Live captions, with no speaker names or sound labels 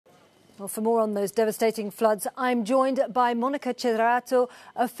Well, for more on those devastating floods, I'm joined by Monica Cesarato,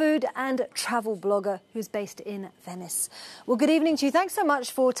 a food and travel blogger who's based in Venice. Well, good evening to you. Thanks so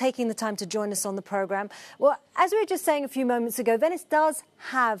much for taking the time to join us on the programme. Well, as we were just saying a few moments ago, Venice does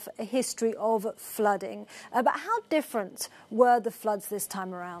have a history of flooding. But how different were the floods this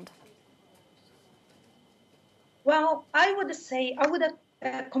time around? Well, I would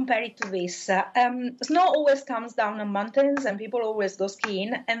compare it to this. Snow always comes down on mountains and people always go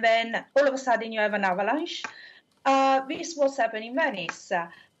skiing, and then all of a sudden you have an avalanche. This was happening in Venice.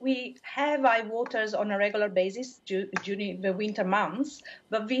 We have high waters on a regular basis during the winter months,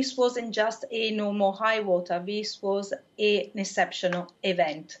 but this wasn't just a normal high water. This was an exceptional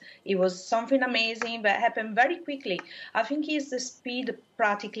event. It was something amazing that happened very quickly. I think it's the speed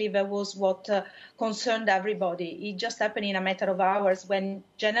practically that was what concerned everybody. It just happened in a matter of hours when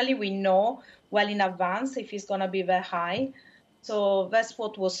generally we know well in advance if it's going to be very high. So that's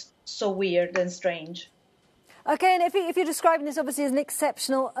what was so weird and strange. OK, and if you're describing this obviously as an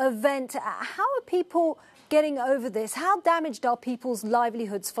exceptional event, how are people getting over this? How damaged are people's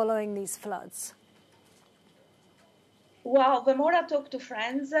livelihoods following these floods? Well, the more I talk to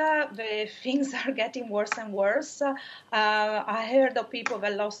friends, the things are getting worse and worse. I heard of people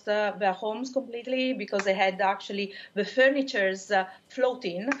that lost their homes completely because they had actually the furnitures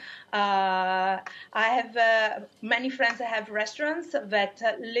floating. I have many friends that have restaurants that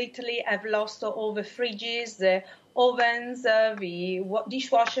literally have lost all the fridges, the ovens, the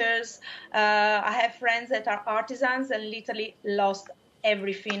dishwashers. I have friends that are artisans and literally lost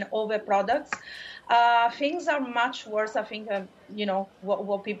everything, all their products. Things are much worse, I think,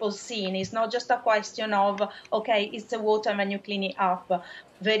 what people see. It's not just a question of, okay, it's the water and you clean it up.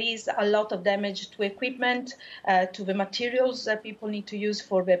 There is a lot of damage to equipment, to the materials that people need to use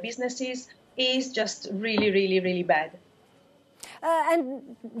for their businesses. It's just really, really, really bad.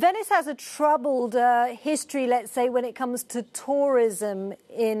 And Venice has a troubled history, let's say, when it comes to tourism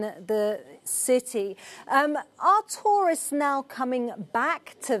in the city. Are tourists now coming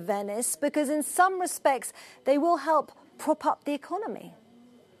back to Venice? Because in some respects, they will help prop up the economy.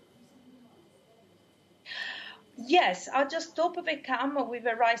 Yes, I just hope they come with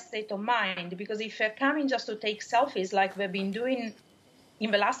the right state of mind, because if they're coming just to take selfies like they've been doing in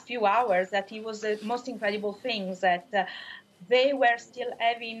the last few hours, that it was the most incredible things that they were still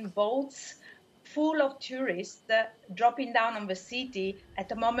having boats full of tourists dropping down on the city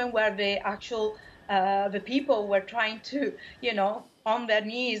at a moment where the people were trying to, on their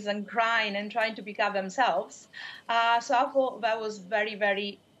knees and crying and trying to pick up themselves. So I thought that was very,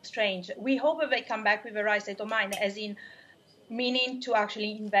 very strange. We hope that they come back with the right state of mind, as in meaning to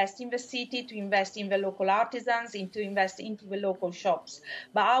actually invest in the city, to invest in the local artisans, and to invest into the local shops.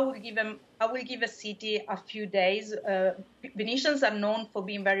 But I will give the city a few days. Venetians are known for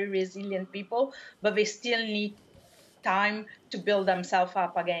being very resilient people, but they still need time to build themselves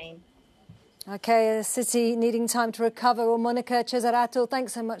up again. OK, a city needing time to recover. Well, Monica Cesarato,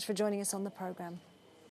 thanks so much for joining us on the programme.